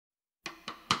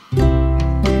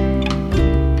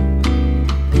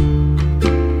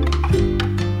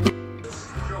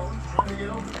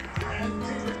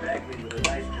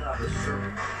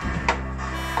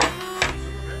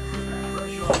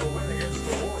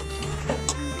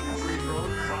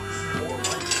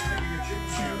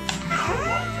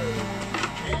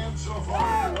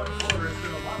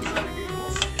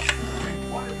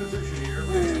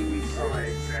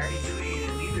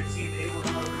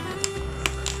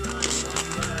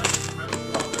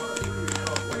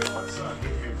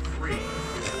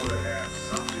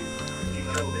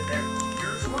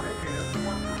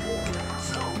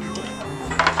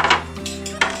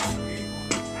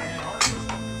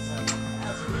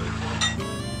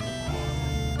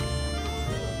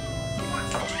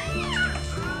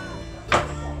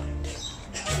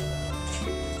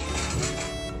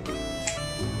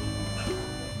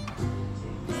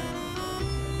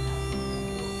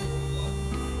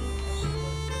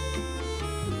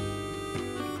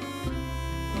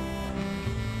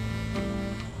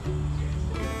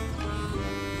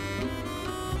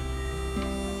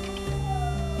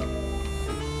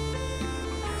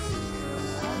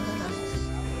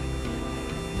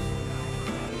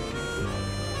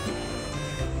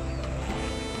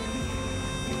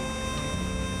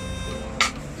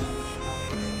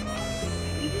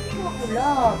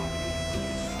vlog.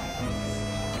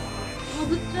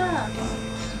 Magot ka.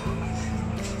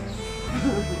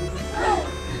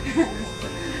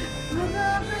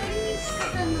 Magkakainis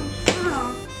ka na.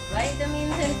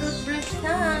 Vitamins and toothbrush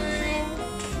time.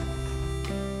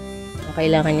 So,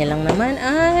 kailangan niya lang naman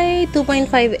ay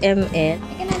 2.5 ml.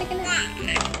 Ika na.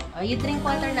 Oh, you drink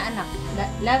water na anak.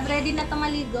 Love, ready na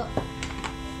maligo.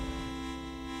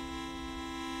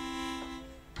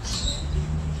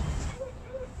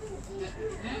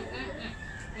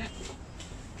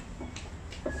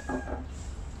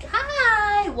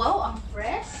 Hi! Wow, ang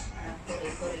fresh.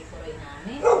 Tuloy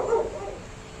namin.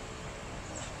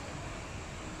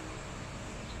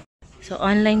 So,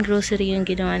 online grocery yung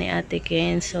ginawa ni Ate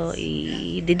Ken. So,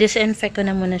 i-disinfect ko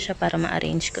na muna siya para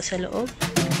ma-arrange ko sa loob.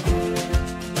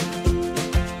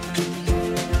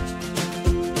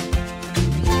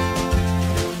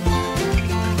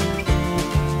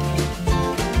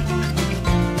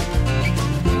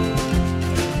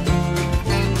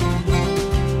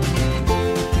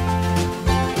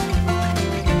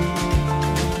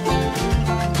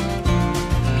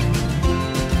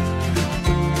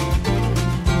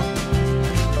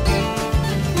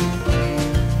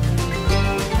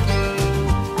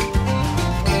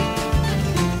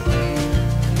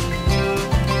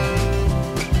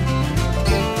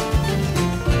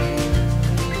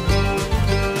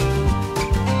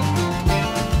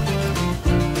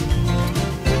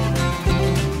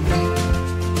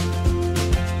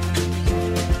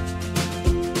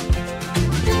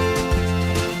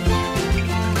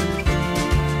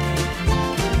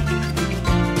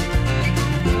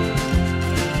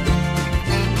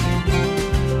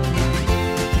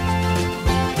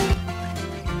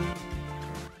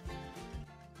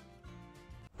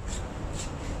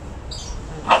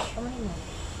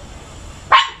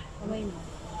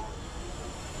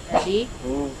 Ready?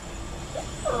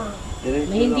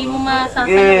 May hindi mo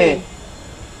masasalamin.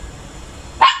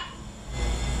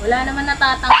 Wala naman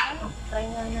natatanggal. Try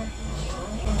nga natin.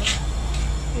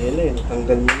 Hele,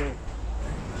 natanggal mo na.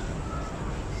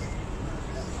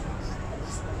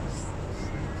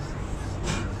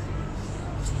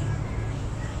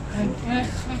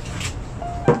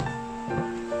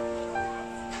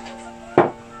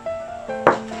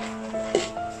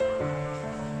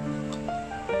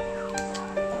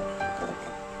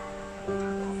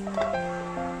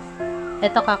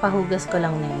 Ito kakahugas ko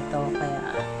lang na ito, kaya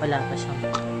wala pa siyang.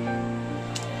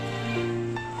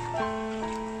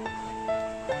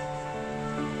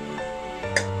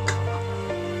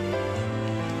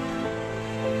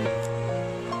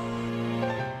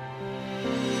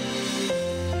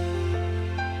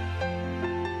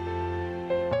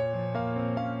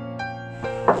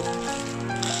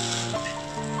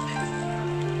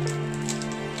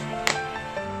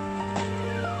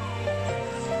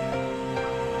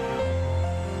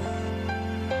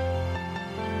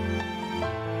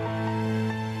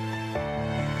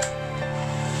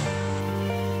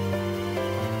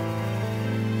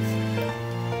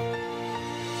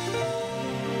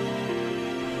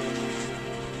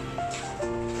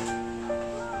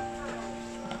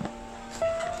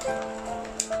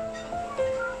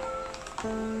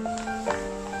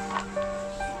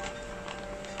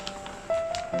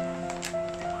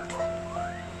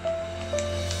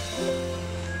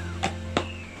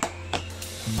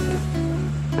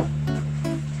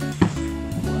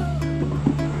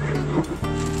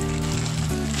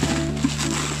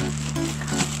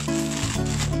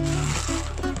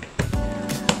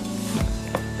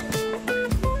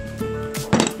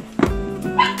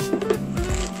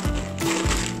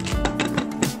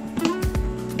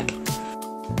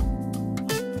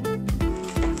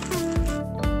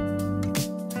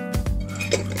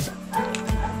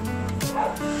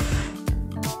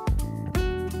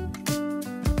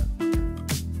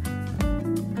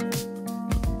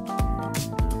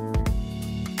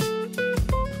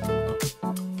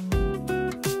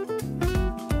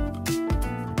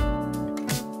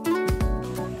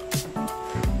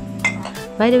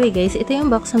 By the way guys, ito yung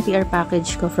box ng PR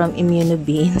package ko from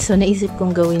Immunobean. So naisip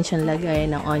kong gawin siyang lagay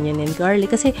ng onion and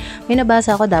garlic kasi may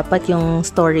nabasa ako dapat yung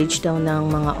storage daw ng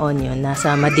mga onion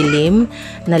nasa madilim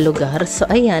na lugar. So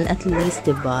ayan, at least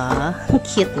 'di ba?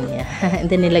 Cute niya. And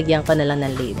then nilagyan ko na lang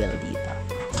ng label dito.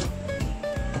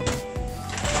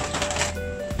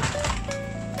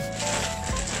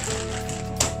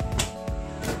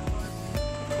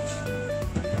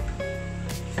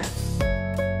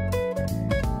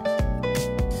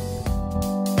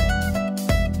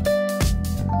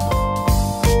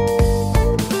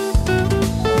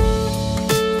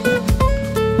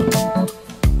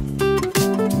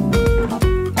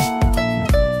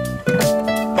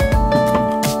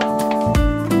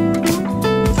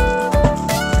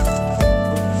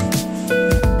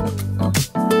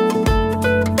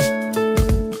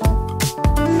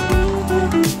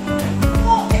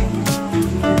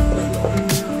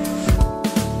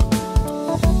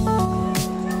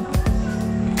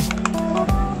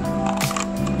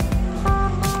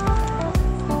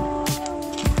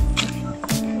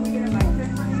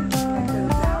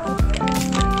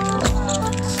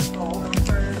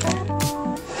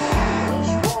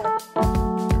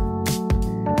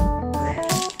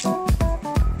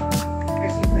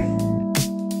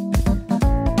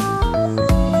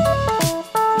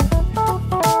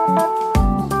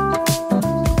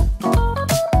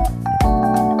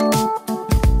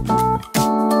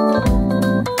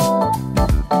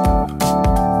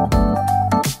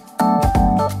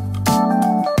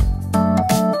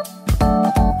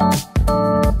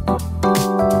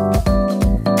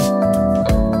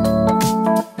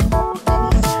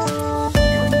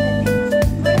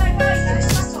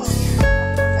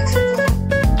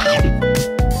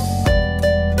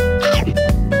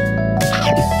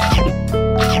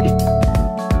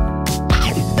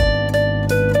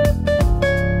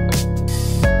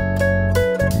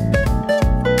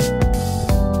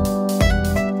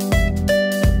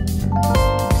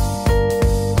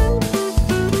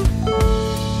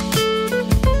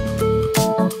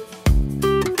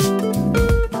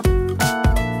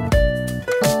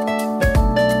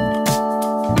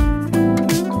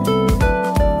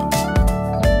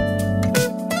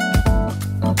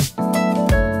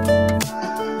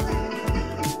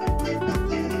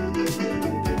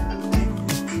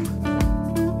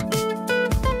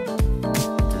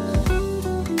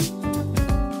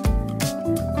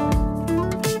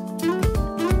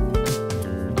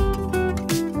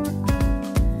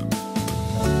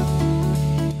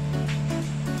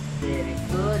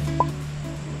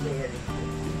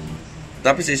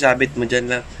 Tapos isabit mo dyan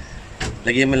lang.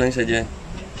 Lagyan mo lang siya dyan.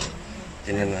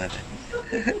 Tingnan natin.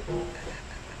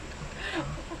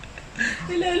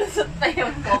 Nilulusot pa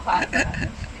yung mukha.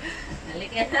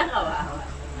 Halika na, kawawa.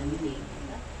 Mandig.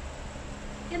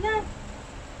 Halika na.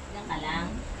 Diyan ka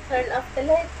lang. Turn off the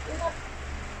light.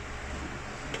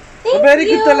 Thank very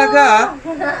you! good talaga, ah.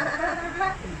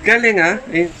 Galing, ah.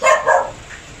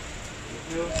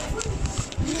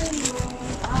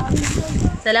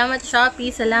 Salamat Shopee,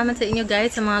 salamat sa inyo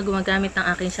guys sa mga gumagamit ng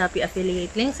aking Shopee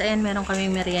affiliate links. Ayan, meron kami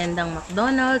meryendang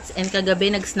McDonald's and kagabi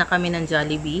nag-snack kami ng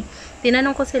Jollibee.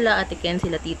 Tinanong ko sila, Ate Ken,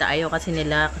 sila Tita, ayaw kasi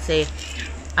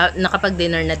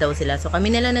nakapag-dinner na daw sila. So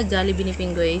kami nila nag-Jollibee ni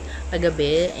Pinggoy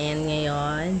kagabi and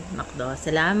ngayon, McDo.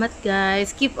 Salamat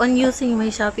guys. Keep on using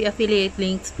my Shopee affiliate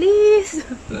links, please.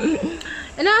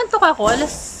 Inaantok ako,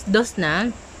 2:00 na.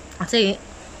 Kasi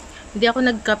hindi ako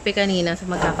nagkape kanina, so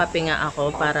magkakape nga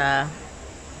ako para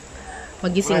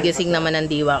magising-gising naman ang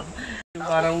diwa.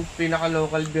 Parang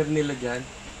pinaka-local beer nila dyan.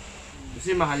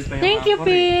 Kasi mahal pa yung Thank you,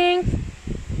 Pink!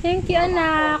 Thank you,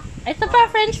 anak! Ito pa,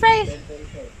 french fries!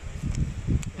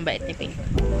 Ang bait ni Pink.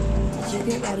 Did you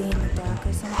get ready in the dark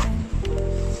or something?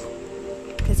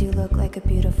 Because you look like a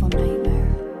beautiful nightmare.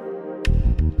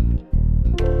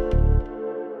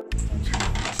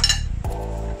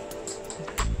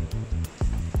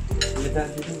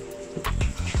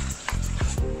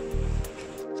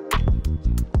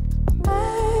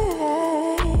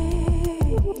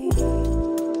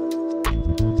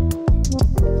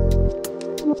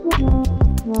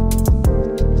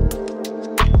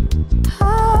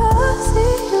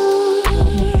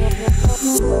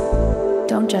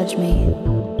 Don't judge me.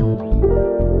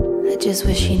 I just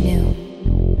wish he knew.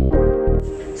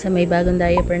 So may bagong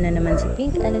diaper na naman si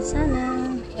Pink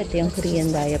Alisana. Ito yung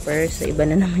Korean diaper. So iba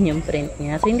na naman yung print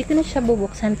niya. So hindi ko na siya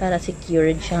bubuksan para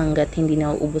secured siya hanggat hindi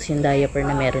nauubos yung diaper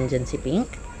na meron dyan si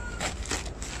Pink.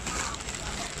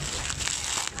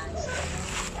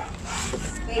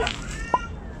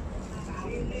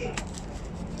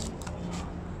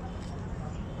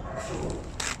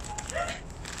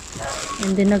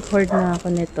 And then nag-hoard na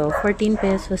ako nito. 14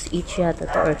 pesos each yata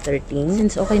to or 13.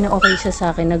 Since okay na okay siya sa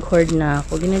akin, nag-hoard na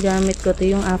ako. Ginagamit ko to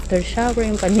yung after shower,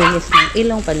 yung panlinis ng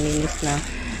ilong, panlinis ng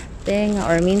tenga,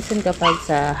 or minsan kapag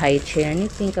sa high chair ni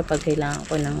Pink, kapag kailangan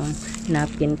ko ng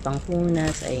napkin pang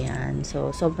punas. Ayan.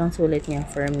 So, sobrang sulit niya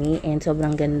for me. And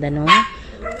sobrang ganda no?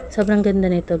 Sobrang ganda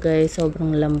nito guys.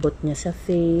 Sobrang lambot niya sa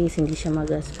face. Hindi siya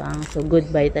magaspang. So,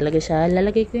 goodbye talaga siya.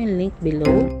 Lalagay ko yung link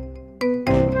below.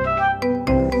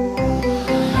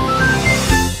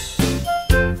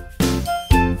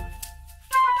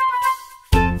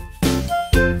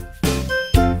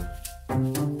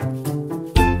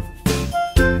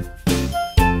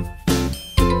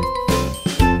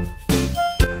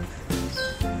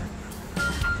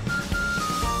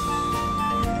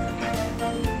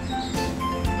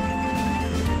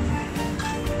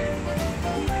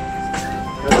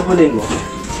 Ano kunin mo?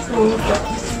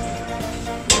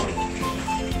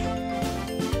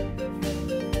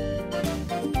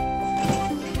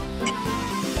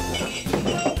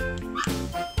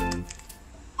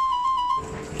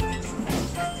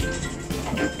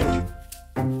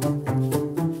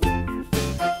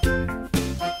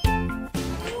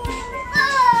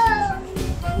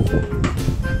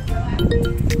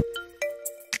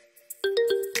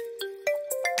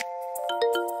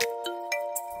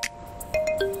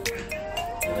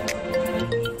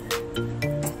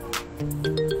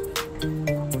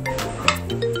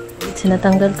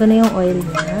 Sinatanggal ko na yung oil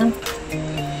niya.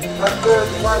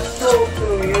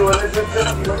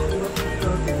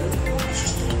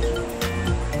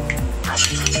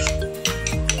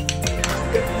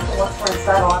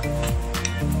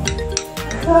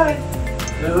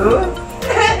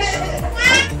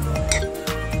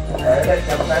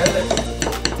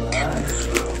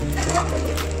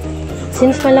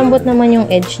 Since malambot naman yung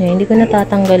edge niya, hindi ko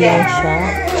natatanggalin siya.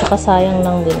 Tsaka sayang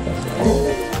lang din kasi.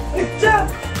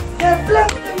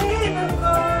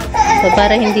 So,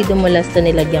 para hindi dumulas to,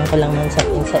 nilagyan ko lang ng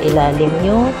sapin sa ilalim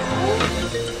yung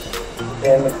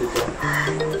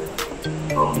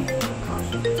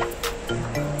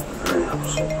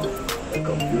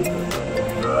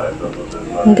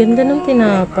ang ganda ng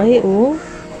tinapay, oh.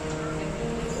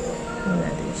 Tingnan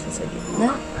natin siya sa gitna.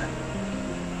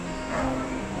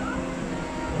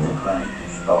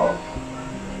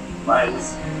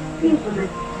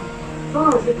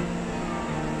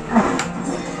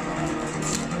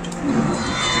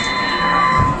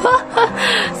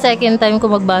 Second time ko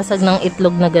magbasag ng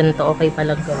itlog na ganito, okay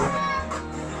palang gawin.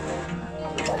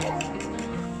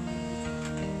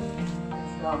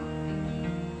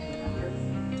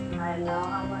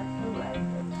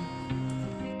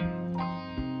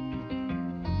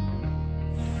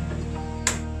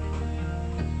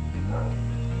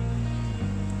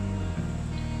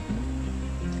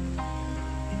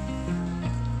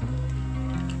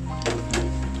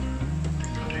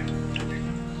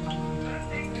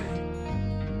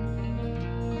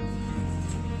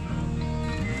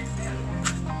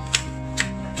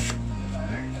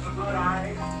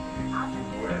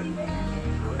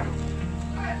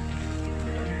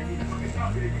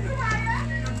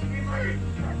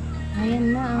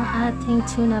 ang ating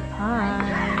tuna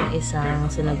pie. Isang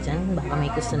sunog dyan. Baka may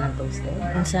gusto ng toasted.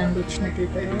 Ang sandwich na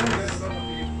Tita Rose.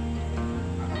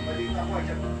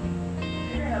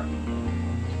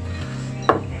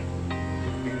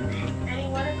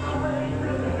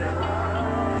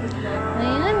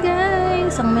 Ayan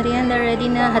guys. Ang merienda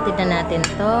ready na. Hatid na natin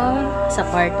to sa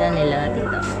kwarta nila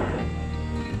dito.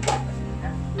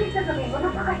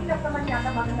 Napakahirap naman yata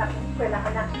mga eskwela ka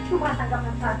na tumatanggap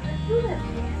ng students.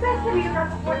 Especially yung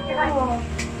nasa court nila.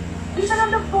 Di ka lang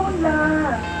nag-phone na.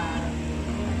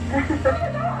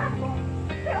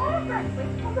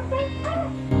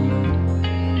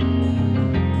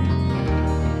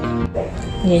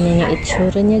 Ganyan yung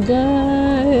itsura niya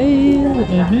guys.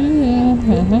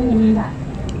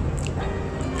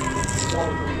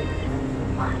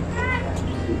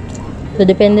 So,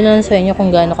 depende lang sa inyo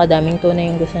kung gaano kadaming tuna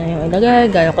yung gusto nyo ilagay,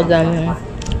 gaano kadaming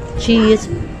cheese.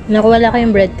 Naku, wala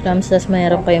kayong breadcrumbs, tapos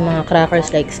mayroon kayong mga crackers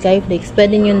like skyflakes.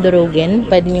 Pwede nyo durugin,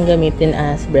 pwede nyo gamitin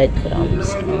as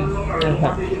breadcrumbs.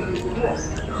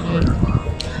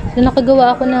 So,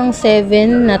 nakagawa ako ng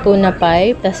 7 na tuna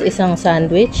pie, tapos isang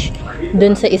sandwich.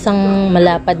 Dun sa isang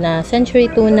malapad na century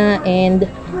tuna and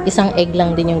isang egg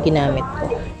lang din yung ginamit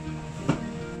ko.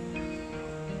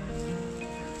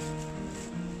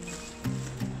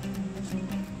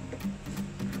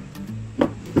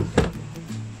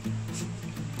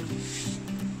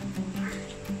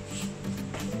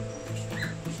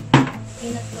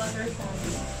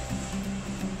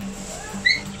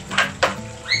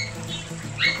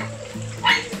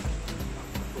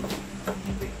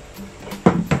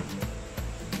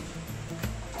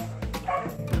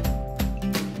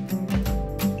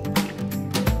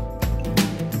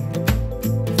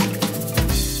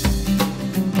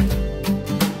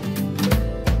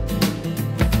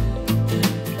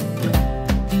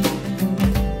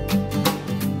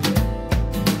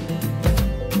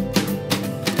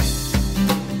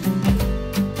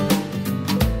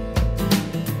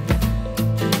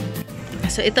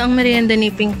 So, ito ang merienda ni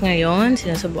Pink ngayon.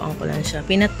 Sinusubukan ko lang siya.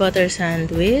 Peanut butter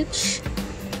sandwich.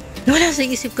 Wala sa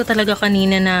isip ko talaga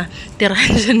kanina na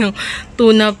tirahan siya ng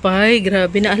tuna pie.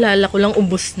 Grabe, naalala ko lang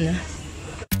ubos na.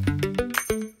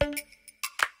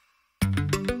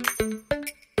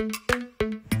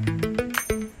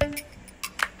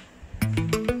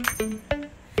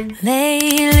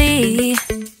 Lately,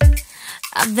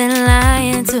 I've been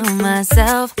lying to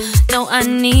myself. No, I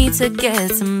need to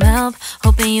get some help.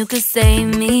 Hoping you could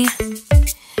save me,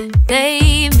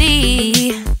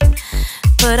 baby.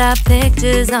 Put our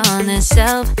pictures on the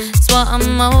shelf. Swore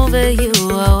I'm over you,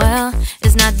 oh well,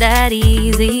 it's not that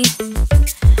easy.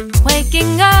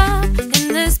 Waking up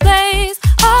in this place,